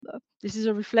This is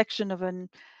a reflection of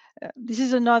this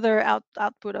is another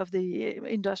output of the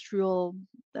industrial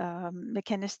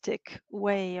mechanistic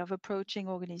way of approaching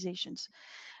organizations.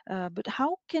 But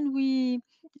how can we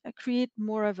create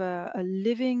more of a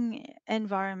living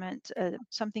environment,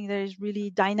 something that is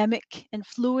really dynamic and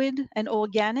fluid and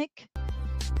organic?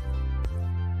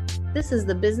 This is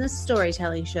the Business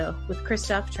Storytelling Show with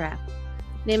Christophe Trapp.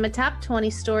 Name a top 20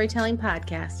 storytelling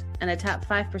podcast and a top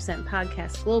 5%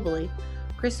 podcast globally.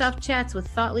 Christophe chats with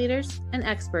thought leaders and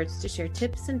experts to share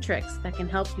tips and tricks that can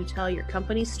help you tell your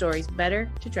company's stories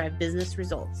better to drive business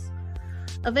results.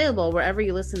 Available wherever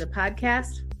you listen to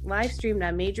podcasts, live streamed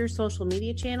on major social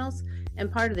media channels,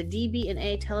 and part of the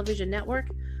DB&A television network,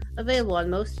 available on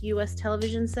most U.S.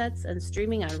 television sets and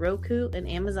streaming on Roku and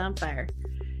Amazon Fire.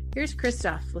 Here's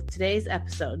Christophe with today's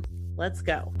episode. Let's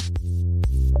go.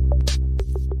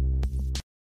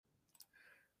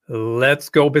 Let's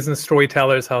go, business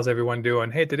storytellers. How's everyone doing?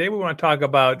 Hey, today we want to talk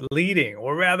about leading,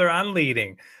 or rather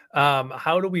unleading.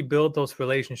 How do we build those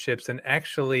relationships and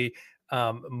actually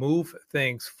move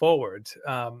things forward?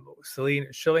 Céline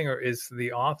Schillinger is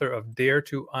the author of Dare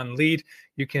to Unlead.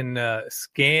 You can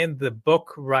scan the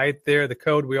book right there, the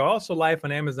code. We are also live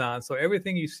on Amazon, so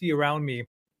everything you see around me,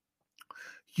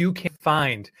 you can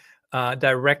find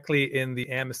directly in the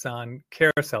Amazon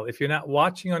carousel. If you're not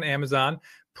watching on Amazon,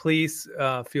 please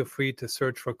feel free to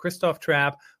search for Christophe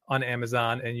Trapp on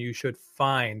Amazon, and you should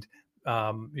find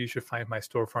my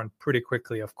storefront pretty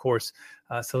quickly. Of course,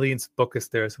 Celine's book is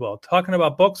there as well. Talking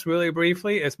about books really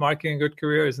briefly, as Marketing a Good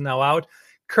Career is now out.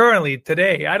 Currently,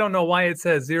 today, I don't know why it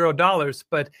says $0,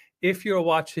 but if you're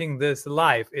watching this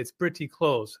live, it's pretty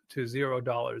close to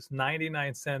 $0.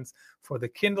 99 cents for the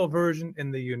Kindle version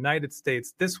in the United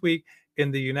States this week, in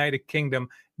the United Kingdom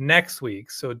next week.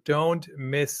 So don't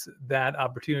miss that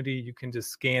opportunity. You can just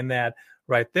scan that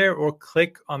right there or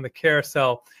click on the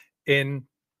carousel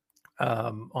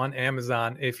on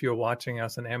Amazon if you're watching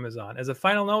us on Amazon. As a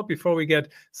final note, before we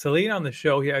get Céline on the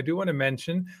show here, I do want to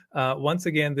mention, once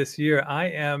again this year, I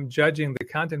am judging the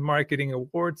Content Marketing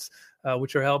Awards,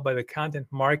 which are held by the Content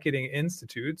Marketing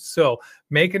Institute. So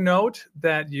make a note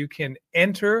that you can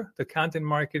enter the Content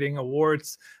Marketing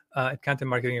Awards at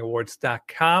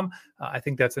contentmarketingawards.com. I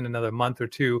think that's in another month or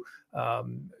two,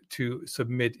 to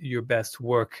submit your best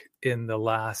work in the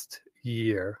last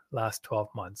 12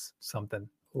 months, something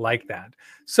like that.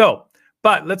 So,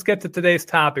 but let's get to today's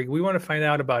topic. We want to find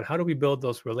out about how do we build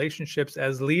those relationships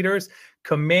as leaders.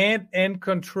 Command and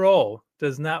control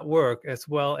does not work as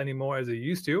well anymore as it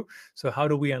used to. So how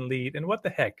do we unlead? And what the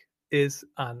heck is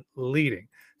unleading?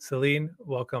 Céline,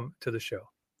 welcome to the show.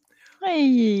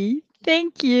 Hey,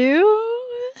 thank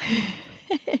you.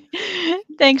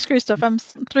 Thanks, Christophe. I'm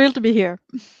thrilled to be here.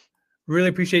 Really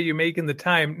appreciate you making the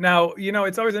time. Now,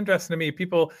 it's always interesting to me.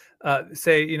 People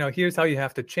say, here's how you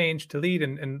have to change to lead.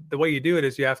 And the way you do it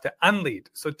is you have to unlead.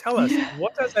 So tell us,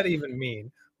 what does that even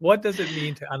mean? What does it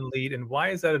mean to unlead? And why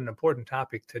is that an important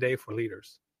topic today for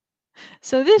leaders?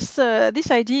 So this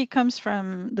idea comes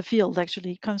from the field.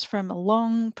 Actually, it comes from a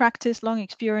long practice, long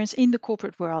experience in the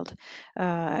corporate world.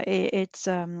 It's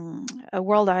a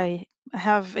world I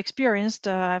have experienced.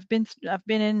 I've been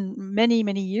in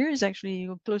many years, actually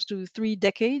close to 3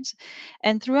 decades,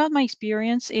 and throughout my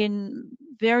experience in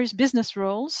various business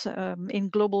roles, in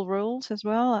global roles as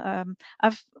well,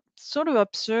 I've sort of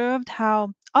observed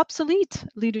how obsolete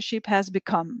leadership has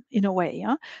become in a way.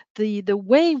 The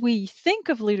way we think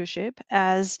of leadership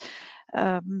as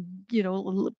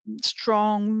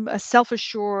strong,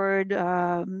 self-assured,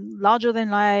 larger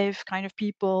than life kind of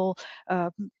people,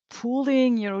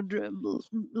 pulling,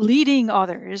 leading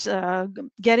others,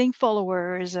 getting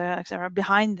followers, etc.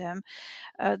 behind them.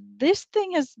 This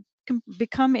thing has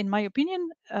become, in my opinion,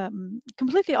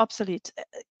 completely obsolete.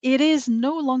 It is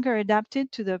no longer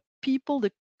adapted to the people,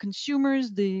 the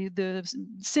consumers, the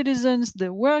citizens,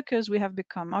 the workers we have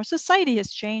become. Our society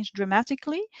has changed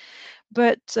dramatically,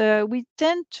 but we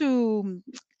tend to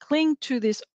cling to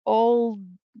this old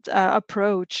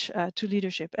approach to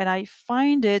leadership, and I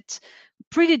find it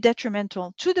pretty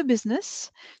detrimental to the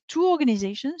business, to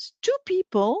organizations, to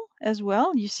people as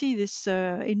well. You see this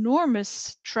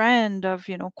enormous trend of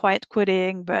quiet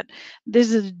quitting, but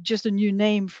this is just a new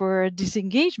name for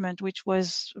disengagement, which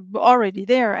was already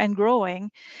there and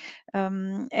growing.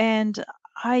 And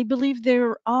I believe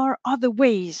there are other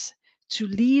ways to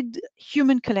lead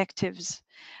human collectives,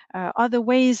 other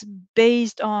ways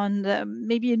based on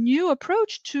maybe a new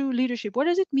approach to leadership. What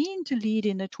does it mean to lead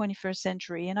in the 21st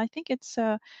century? And I think it's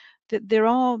that there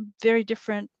are very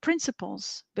different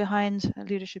principles behind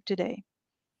leadership today.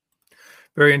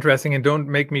 Very interesting. And don't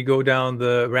make me go down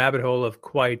the rabbit hole of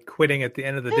quite quitting at the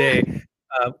end of the day.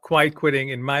 Quiet quitting,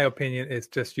 in my opinion, is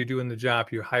just you doing the job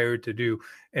you're hired to do.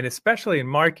 And especially in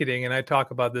marketing, and I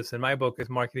talk about this in my book, is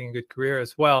Marketing a Good Career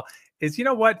as well, is you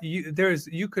know what? You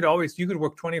could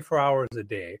work 24 hours a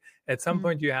day. At some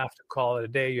point you have to call it a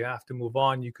day. You have to move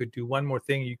on. You could do one more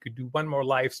thing. You could do one more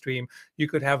live stream. You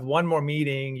could have one more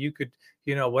meeting. You could,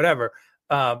 whatever.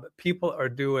 People are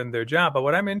doing their job. But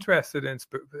what I'm interested in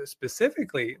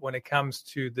specifically when it comes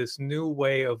to this new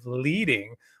way of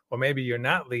leading, or maybe you're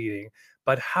not leading,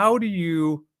 but how do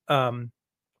you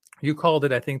you called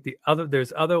it, I think,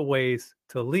 there's other ways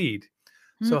to lead.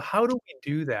 So how do we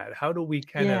do that? How do we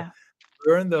kind of Yeah.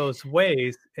 learn those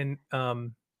ways? And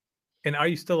are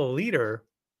you still a leader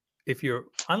if you're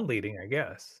unleading, I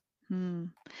guess? Hmm.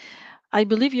 I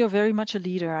believe you're very much a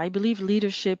leader. I believe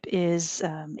leadership is,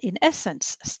 in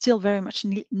essence, still very much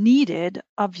needed,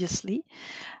 obviously.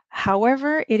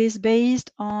 However, it is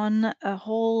based on a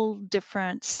whole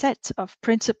different set of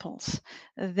principles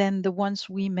than the ones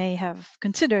we may have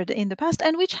considered in the past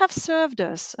and which have served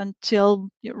us until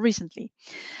recently.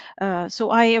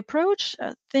 So I approach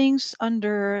things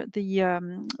under the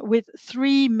with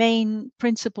three main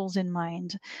principles in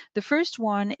mind. The first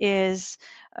one is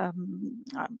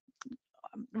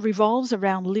revolves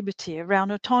around liberty,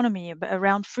 around autonomy,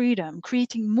 around freedom,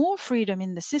 creating more freedom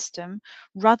in the system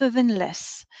rather than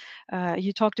less.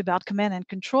 You talked about command and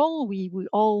control. We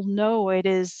all know it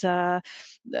is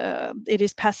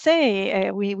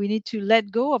passé. We need to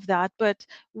let go of that. But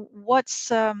what's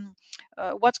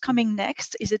coming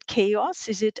next? Is it chaos?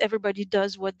 Is it everybody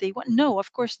does what they want? No,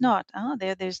 of course not.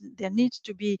 There needs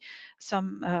to be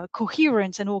some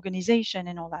coherence and organization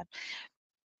and all that.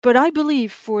 But I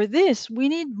believe for this, we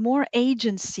need more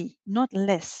agency, not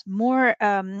less, more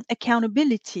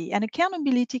accountability. And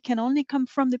accountability can only come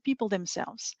from the people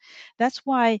themselves. That's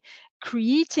why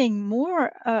creating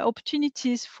more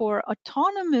opportunities for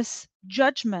autonomous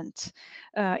judgment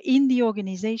in the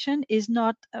organization is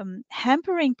not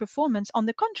hampering performance. On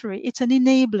the contrary, it's an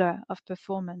enabler of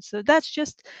performance. So that's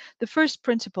just the first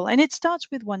principle. And it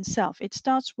starts with oneself. It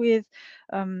starts with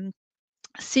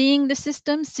seeing the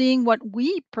system, seeing what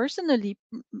we personally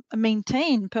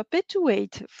maintain,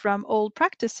 perpetuate from old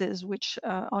practices which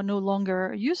are no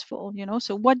longer useful.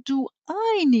 So what do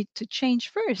I need to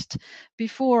change first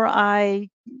before I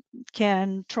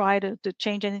can try to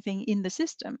change anything in the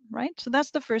system, right? So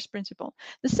that's the first principle.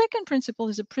 The second principle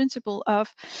is a principle of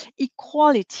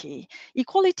equality,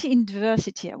 equality in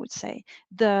diversity, I would say.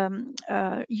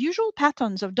 The usual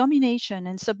patterns of domination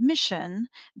and submission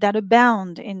that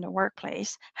abound in the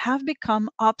workplace have become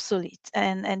obsolete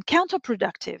and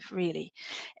counterproductive, really.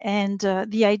 And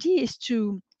the idea is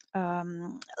to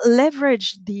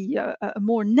leverage a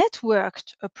more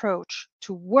networked approach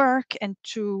to work and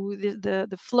to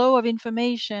the flow of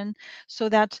information so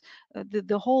that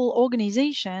the whole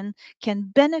organization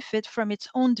can benefit from its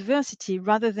own diversity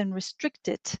rather than restrict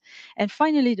it. And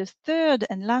finally, the third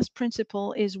and last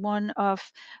principle is one of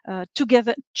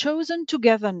chosen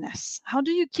togetherness. How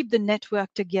do you keep the network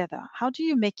together? How do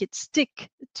you make it stick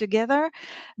together?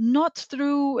 Not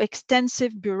through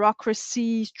extensive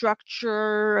bureaucracy,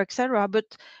 structure, etc., but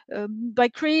by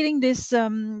creating this,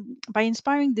 by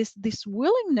inspiring this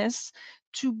willingness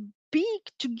to be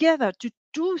together, to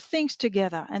do things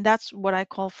together, and that's what I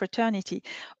call fraternity.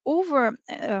 Overall,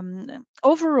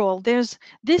 this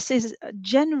is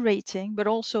generating, but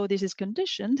also this is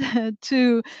conditioned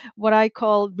to what I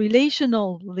call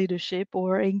relational leadership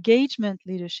or engagement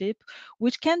leadership,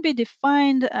 which can be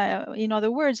defined, in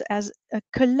other words, as a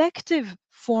collective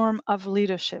form of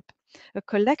leadership. A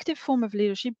collective form of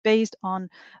leadership based on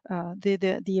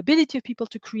the ability of people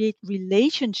to create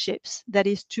relationships, that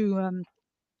is to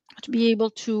be able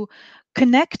to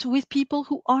connect with people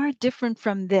who are different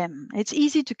from them. It's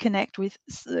easy to connect with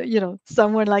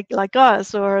someone like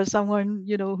us, or someone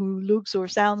who looks or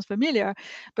sounds familiar,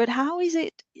 but how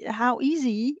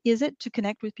easy is it to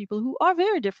connect with people who are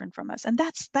very different from us? And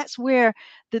that's where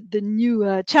the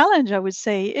new challenge, I would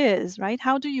say, is, right?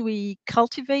 How do we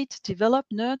cultivate, develop,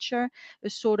 nurture a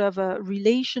sort of a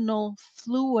relational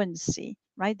fluency,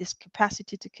 right? This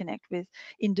capacity to connect with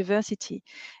in diversity.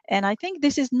 And I think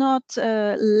this is not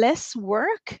less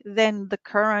work than the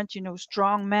current,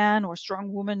 strong man or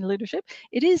strong woman leadership.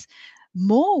 It is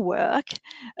more work,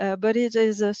 but it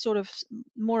is a sort of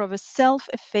more of a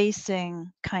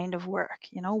self-effacing kind of work.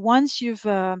 Once you've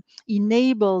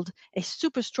enabled a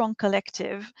super strong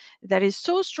collective that is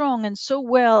so strong and so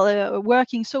well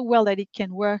working so well that it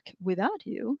can work without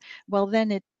you, well, then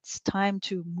it's time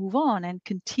to move on and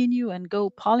continue and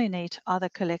go pollinate other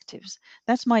collectives.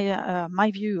 That's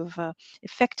my view of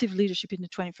effective leadership in the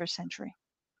 21st century.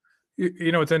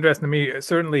 It's interesting to me.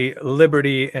 Certainly,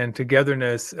 liberty and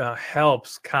togetherness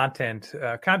helps content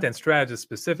strategists,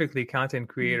 specifically content Mm,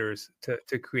 creators,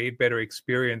 to create better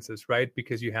experiences, right?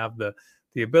 Because you have the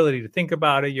ability to think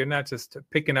about it. You're not just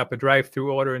picking up a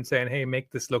drive-through order and saying, "Hey, make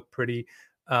this look pretty,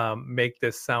 make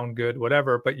this sound good,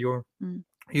 whatever." But mm,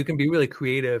 you can be really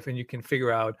creative and you can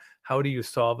figure out how do you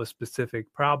solve a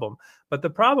specific problem. But the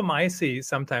problem I see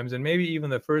sometimes, and maybe even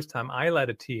the first time I led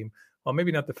a team, well,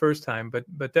 maybe not the first time, but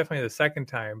definitely the second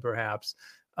time, perhaps,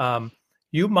 um,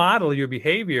 you model your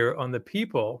behavior on the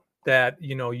people that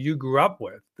you grew up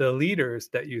with, the leaders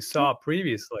that you yeah, saw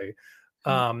previously.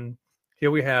 mm.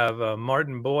 Here we have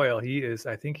Martin Boyle.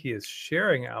 I think he is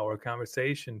sharing our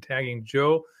conversation, tagging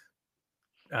Joe.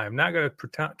 I'm not going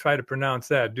to try to pronounce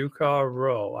that.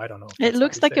 Ducaro. I don't know if It that's how you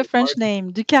looks say like a it. French Martin.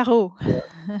 name, Ducaro.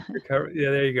 Yeah. Yeah,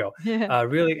 there you go. Yeah.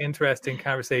 Really interesting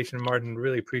conversation, Martin.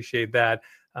 Really appreciate that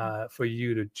for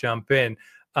you to jump in.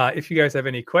 If you guys have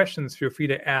any questions, feel free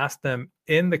to ask them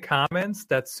in the comments.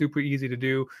 That's super easy to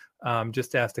do.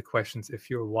 Just ask the questions if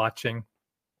you're watching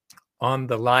on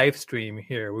the live stream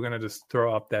here. We're going to just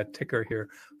throw up that ticker here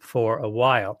for a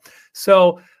while.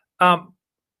 So,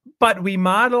 but we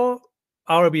model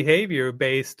our behavior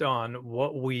based on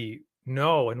what we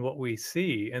know and what we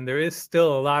see. And there is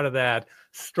still a lot of that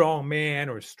strong man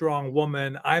or strong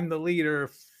woman. I'm the leader.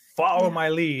 Follow Yeah. my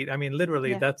lead. I mean,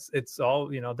 literally, Yeah. it's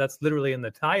all, that's literally in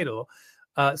the title.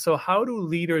 So how do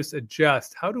leaders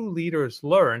adjust? How do leaders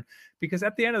learn? Because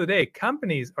at the end of the day,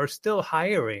 companies are still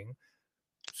hiring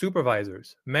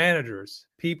supervisors, managers,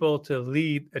 people to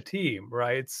lead a team,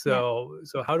 right? Yeah.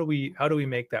 So how do we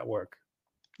make that work?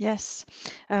 Yes,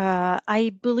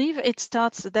 I believe it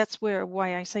starts. That's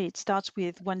why I say it starts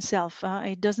with oneself.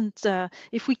 It doesn't.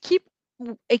 If we keep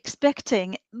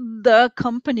expecting the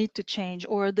company to change,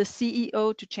 or the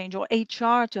CEO to change, or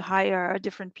HR to hire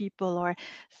different people, or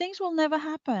things will never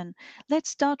happen.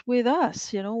 Let's start with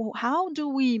us. How do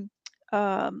we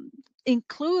um,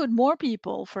 include more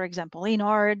people, for example, in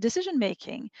our decision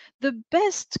making? The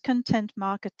best content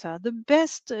marketer,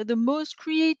 the most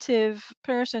creative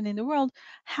person in the world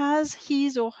has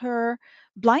his or her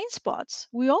blind spots.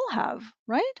 We all have,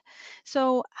 right?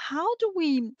 So how do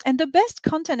we, and the best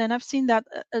content, and I've seen that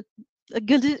a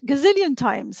gazillion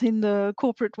times in the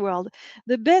corporate world,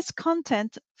 the best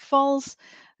content falls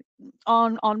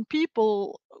on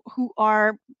people who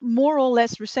are more or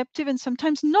less receptive, and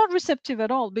sometimes not receptive at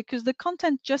all, because the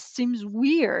content just seems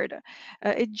weird.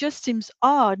 It just seems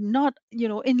odd, not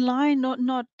in line,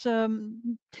 not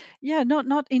yeah,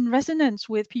 not in resonance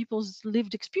with people's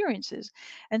lived experiences.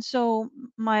 And so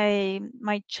my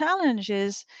challenge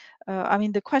is, I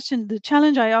mean, the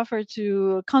challenge I offer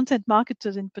to content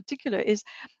marketers in particular is,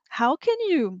 how can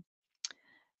you,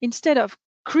 instead of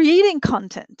creating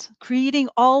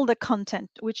all the content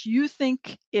which you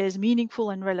think is meaningful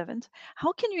and relevant,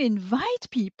 how can you invite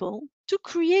people to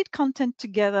create content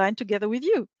together and together with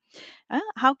you?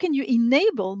 How can you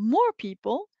enable more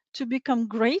people to become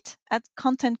great at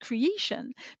content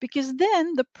creation? Because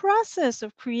then the process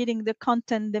of creating the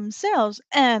content themselves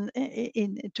and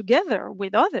together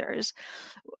with others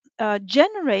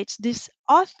generates this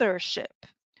authorship,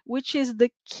 which is the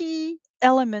key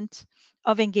element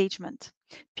of engagement.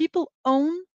 People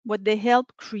own what they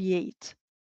help create,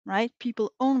 right?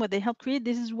 People own what they help create.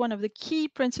 This is one of the key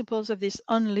principles of this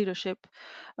unleadership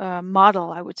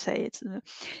model, I would say.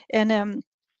 And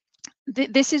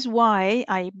this is why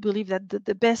I believe that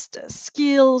the best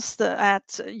skills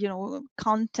at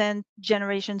content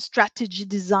generation, strategy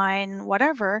design,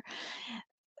 whatever,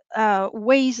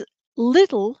 weighs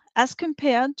little as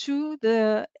compared to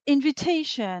the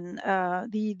invitation,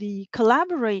 the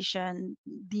collaboration,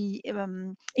 the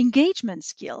engagement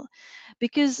skill.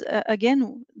 Because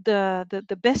again,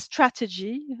 the best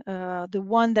strategy, the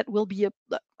one that will be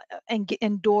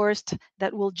endorsed,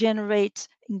 that will generate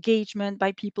engagement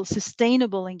by people,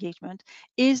 sustainable engagement,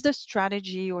 is the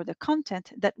strategy or the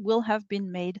content that will have been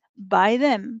made by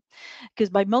them. Because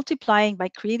by multiplying, by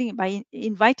creating, by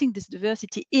inviting this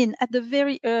diversity in at the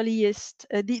very earliest,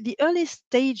 the earliest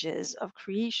stages of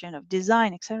creation, of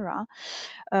design, etc.,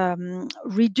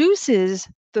 reduces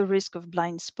the risk of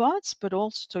blind spots, but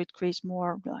also it creates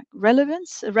more like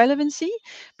relevancy,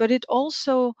 but it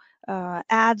also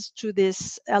adds to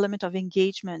this element of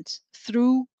engagement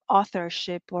through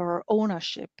authorship or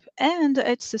ownership. And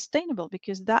it's sustainable,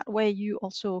 because that way you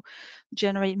also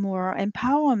generate more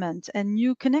empowerment and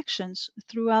new connections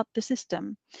throughout the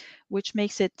system, which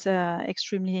makes it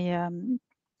extremely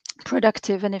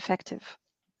productive and effective.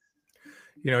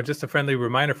 Just a friendly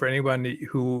reminder for anyone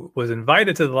who was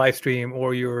invited to the live stream,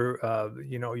 or you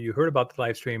heard about the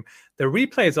live stream. The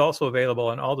replay is also available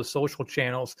on all the social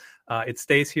channels. It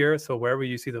stays here, so wherever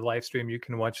you see the live stream, you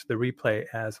can watch the replay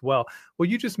as well. Well,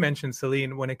 you just mentioned,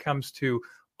 Céline, when it comes to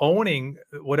owning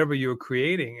whatever you're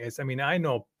creating, I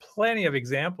know plenty of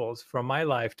examples from my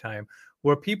lifetime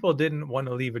where people didn't want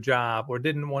to leave a job or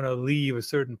didn't want to leave a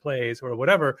certain place or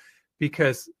whatever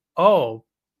because,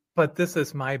 but this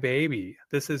is my baby.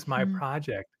 This is my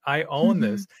project. I own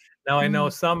this. Now, I know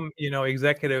some,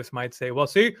 executives might say, well,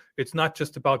 see, it's not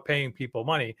just about paying people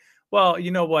money. Well, you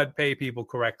know what? Pay people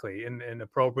correctly and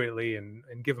appropriately and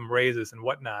give them raises and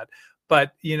whatnot.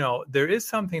 But, there is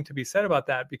something to be said about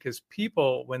that, because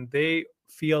people, when they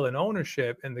feel an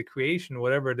ownership in the creation,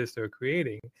 whatever it is they're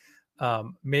creating,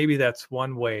 maybe that's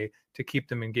one way to keep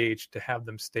them engaged, to have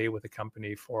them stay with the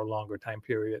company for a longer time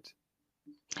period.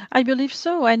 I believe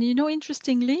so. And,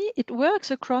 interestingly, it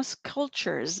works across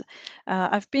cultures.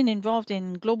 I've been involved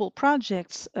in global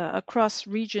projects across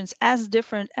regions as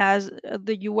different as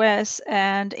the US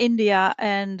and India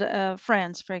and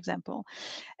France, for example.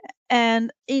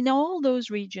 And in all those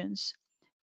regions,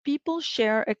 people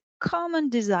share a common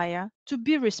desire to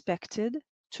be respected,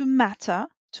 to matter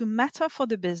for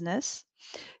the business,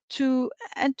 to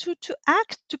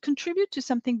act, to contribute to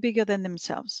something bigger than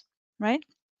themselves, right?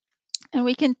 And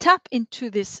we can tap into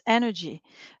this energy,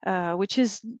 which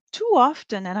is too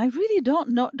often, and I really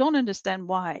don't understand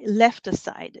why, left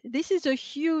aside. This is a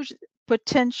huge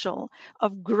potential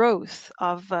of growth,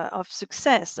 of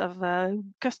success, of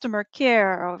customer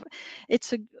care.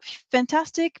 It's a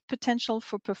fantastic potential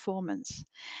for performance.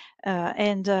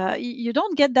 And you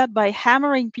don't get that by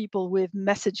hammering people with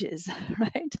messages,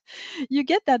 right? You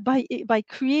get that by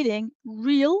creating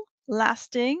real,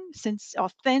 lasting, since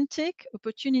authentic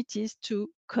opportunities to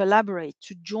collaborate,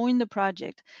 to join the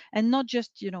project, and not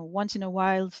just once in a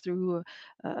while through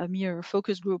a mere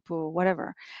focus group or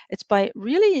whatever. It's by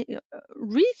really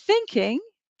rethinking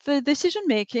the decision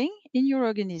making in your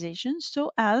organization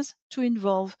so as to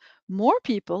involve more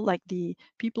people, like the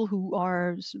people who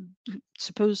are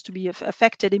supposed to be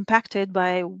affected, impacted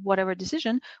by whatever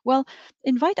decision. Well,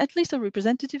 invite at least a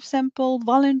representative sample,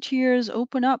 volunteers,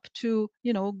 open up to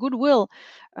goodwill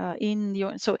in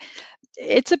your. So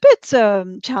it's a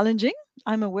bit challenging.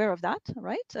 I'm aware of that,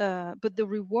 right? But the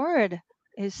reward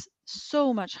is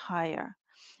so much higher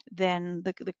than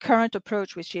the current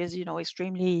approach, which is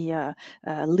extremely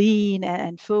lean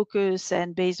and focused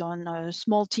and based on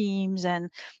small teams. And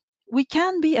we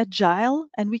can be agile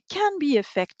and we can be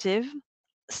effective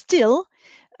still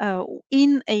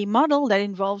in a model that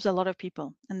involves a lot of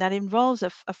people and that involves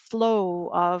a flow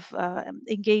of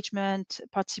engagement,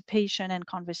 participation, and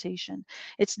conversation.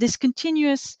 It's this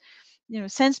continuous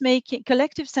sense making,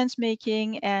 collective sense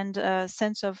making, and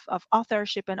sense of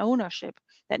authorship and ownership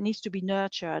that needs to be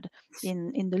nurtured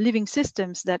in the living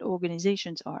systems that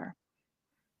organizations are.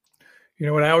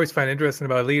 What I always find interesting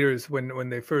about leaders when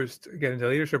they first get into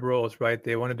leadership roles, right?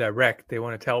 They want to direct, they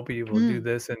want to tell people do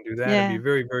this and do that and be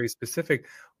very, very specific.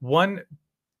 One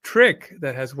trick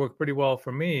that has worked pretty well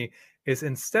for me is,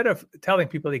 instead of telling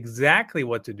people exactly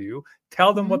what to do,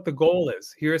 tell them what the goal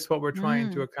is. Here's what we're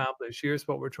trying to accomplish. Here's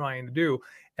what we're trying to do.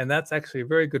 And that's actually a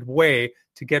very good way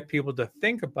to get people to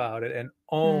think about it and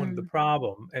own the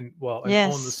problem and own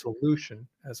the solution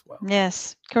as well.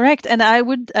 Yes, correct. And I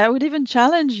would even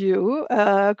challenge you,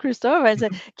 Christophe, and say,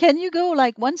 can you go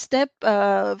like one step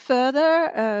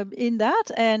further in that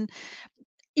and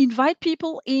invite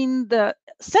people in the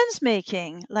sense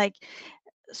making, like,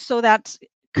 so that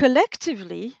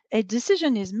collectively a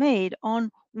decision is made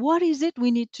on what is it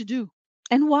we need to do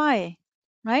and why,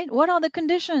 right? What are the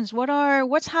conditions?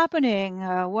 What's happening?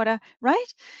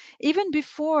 Right? Even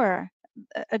before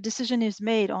a decision is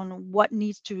made on what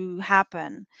needs to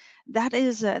happen, that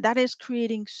is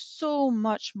creating so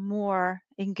much more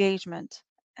engagement.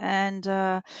 And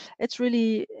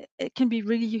it can be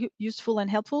really useful and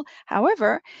helpful.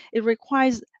 However, it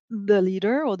requires the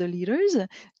leader or the leaders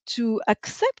to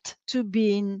accept to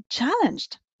being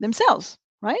challenged themselves,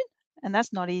 right? And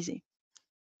that's not easy.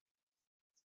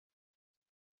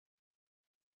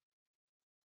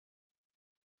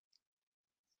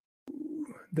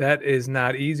 That is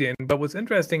not easy. But what's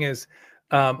interesting is,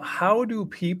 how do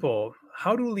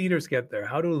leaders get there?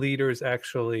 How do leaders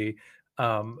actually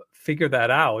figure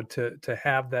that out to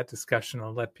have that discussion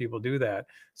and let people do that?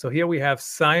 So here we have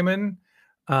Simon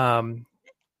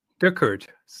Duckert.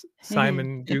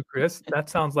 Simon Duckert. That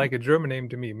sounds like a German name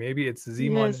to me. Maybe it's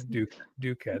Simon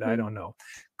Duckert. I don't know.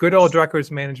 Good old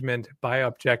Drucker's management by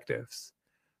objectives.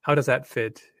 How does that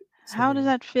fit How does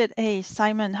that fit? Hey,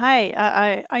 Simon.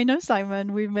 Hi. I know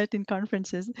Simon. We've met in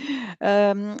conferences.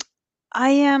 Um, I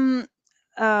am.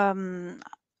 Um,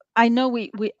 I know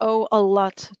we owe a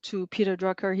lot to Peter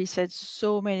Drucker. He said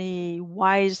so many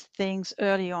wise things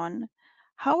early on.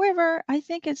 However, I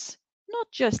think it's not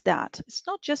just that. It's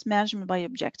not just management by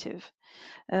objective.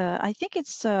 I think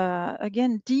it's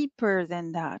again deeper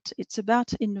than that. It's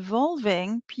about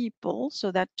involving people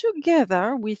so that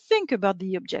together we think about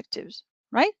the objectives,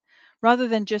 right? Rather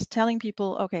than just telling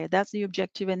people, okay, that's the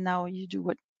objective, and now you do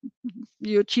what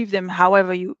you achieve them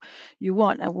however you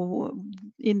want,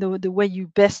 in the way you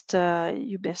best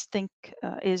think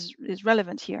is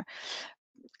relevant here.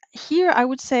 Here I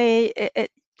would say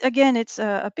again it's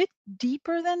a bit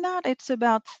deeper than that. It's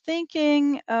about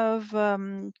thinking of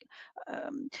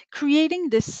creating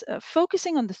this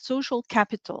focusing on the social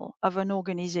capital of an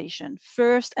organization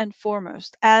first and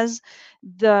foremost as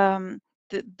the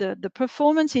the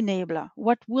performance enabler.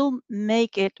 What will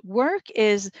make it work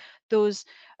is those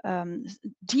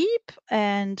deep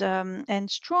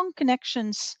and strong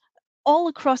connections all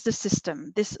across the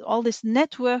system, this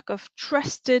network of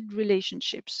trusted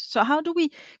relationships. So how do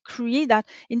we create that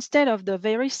instead of the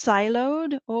very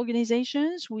siloed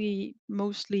organizations we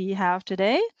mostly have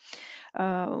today?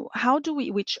 How do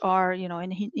we, which are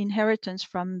inheritance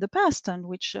from the past, and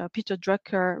which Peter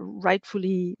Drucker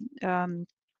rightfully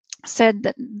said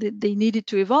that they needed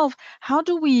to evolve. How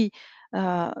do we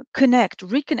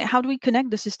reconnect? How do we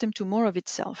connect the system to more of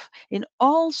itself in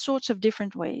all sorts of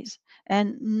different ways,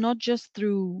 and not just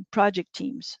through project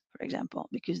teams, for example?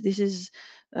 Because this is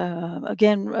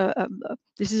again,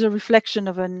 this is a reflection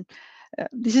of an.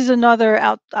 This is another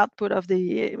output of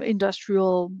the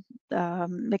industrial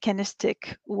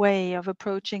mechanistic way of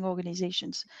approaching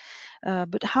organizations.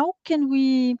 But how can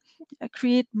we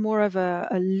create more of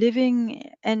a living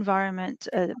environment,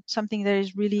 something that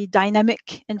is really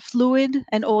dynamic and fluid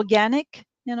and organic?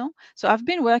 So I've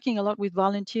been working a lot with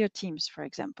volunteer teams, for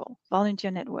example,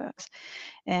 volunteer networks,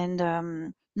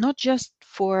 and not just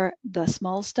for the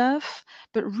small stuff,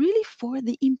 but really for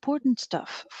the important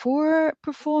stuff, for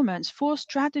performance, for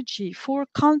strategy, for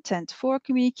content, for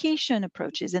communication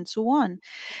approaches, and so on.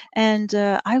 And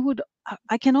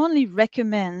I can only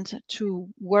recommend to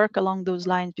work along those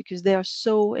lines because they are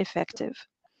so effective.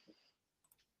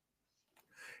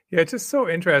 Yeah, it's just so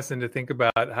interesting to think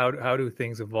about how do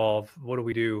things evolve? What do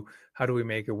we do? How do we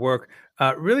make it work?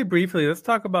 Really briefly, let's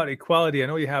talk about equality. I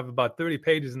know you have about 30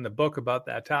 pages in the book about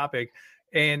that topic.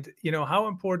 And, how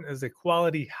important is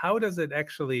equality? How does it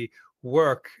actually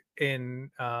work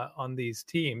on these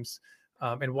teams?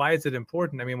 And why is it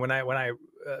important? I mean, when I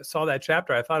saw that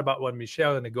chapter, I thought about when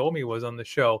Michelle Nagomi was on the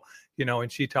show,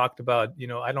 and she talked about,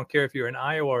 I don't care if you're in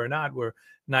Iowa or not, where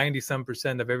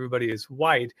 90% of everybody is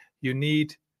white. You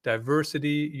need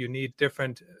diversity, you need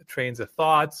different trains of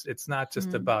thoughts. It's not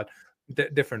just about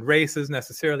different races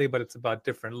necessarily, but it's about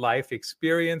different life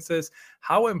experiences.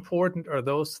 How important are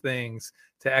those things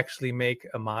to actually make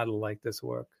a model like this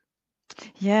work?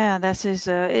 Yeah,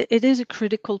 it is a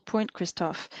critical point,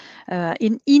 Christophe.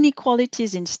 In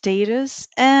inequalities in status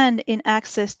and in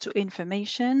access to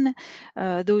information,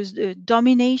 those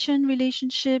domination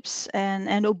relationships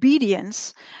and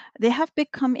obedience, they have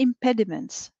become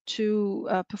impediments to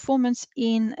performance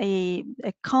in a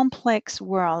complex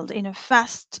world, in a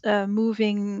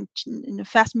fast-moving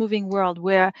world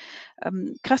where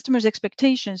customers'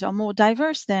 expectations are more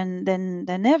diverse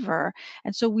than ever.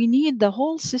 And so we need the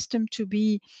whole system to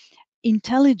be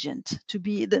intelligent, to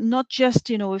be not just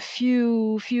a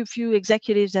few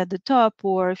executives at the top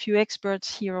or a few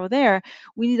experts here or there.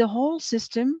 We need a whole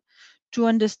system to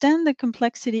understand the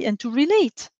complexity and to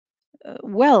relate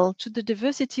well to the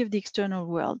diversity of the external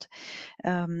world.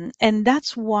 And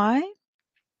that's why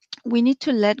we need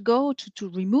to let go, to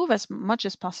remove as much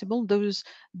as possible those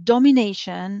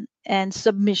domination and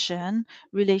submission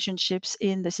relationships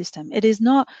in the system. It is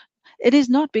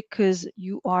not because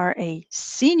you are a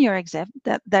senior exec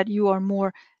that you are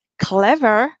more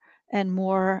clever and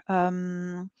more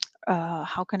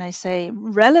how can I say,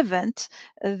 relevant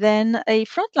than a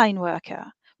frontline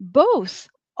worker. Both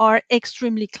are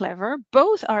extremely clever,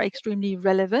 both are extremely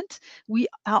relevant. We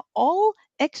are all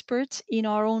experts in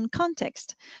our own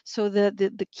context. So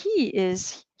the key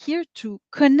is here to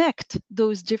connect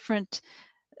those different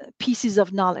pieces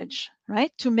of knowledge,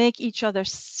 right? To make each other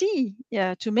see,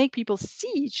 to make people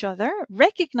see each other,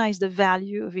 recognize the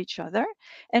value of each other,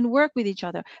 and work with each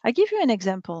other. I give you an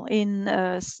example. In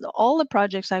all the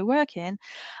projects I work in,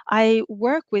 I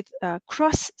work with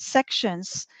cross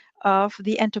sections of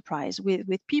the enterprise,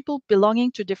 with people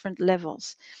belonging to different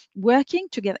levels, working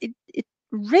together. It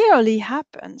rarely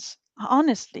happens.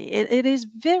 Honestly, it is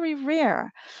very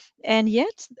rare. And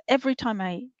yet, every time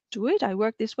I do it, I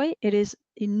work this way, it is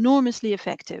enormously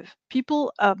effective.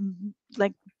 People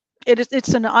like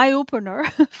it's an eye opener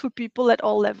for people at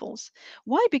all levels.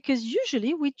 Why? Because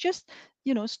usually we just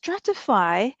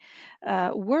stratify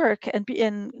work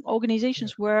and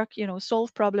organizations work,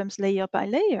 solve problems layer by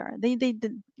layer. They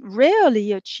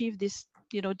rarely achieve this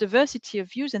diversity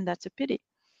of views, and that's a pity.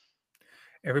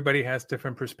 Everybody has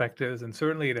different perspectives, and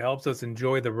certainly it helps us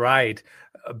enjoy the ride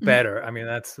Mm, better. I mean,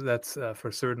 that's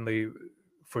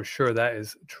for sure that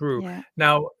is true. yeah.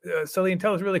 Now, Céline,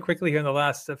 tell us really quickly here in the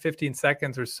last 15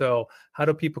 seconds or so, how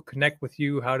do people connect with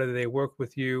you? How do they work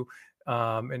with you?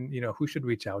 And who should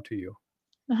reach out to you?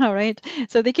 All right.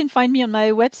 So they can find me on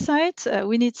my website,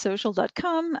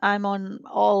 weneedsocial.com. I'm on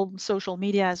all social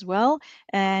media as well.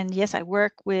 And yes, I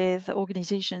work with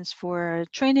organizations for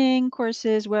training,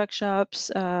 courses,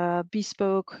 workshops,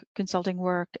 bespoke consulting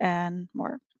work, and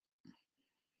more.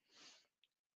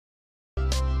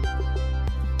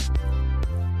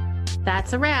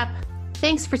 That's a wrap.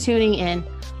 Thanks for tuning in.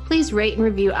 Please rate and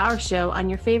review our show on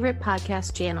your favorite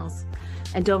podcast channels.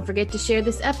 And don't forget to share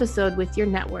this episode with your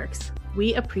networks.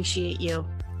 We appreciate you.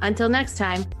 Until next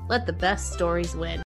time, let the best stories win.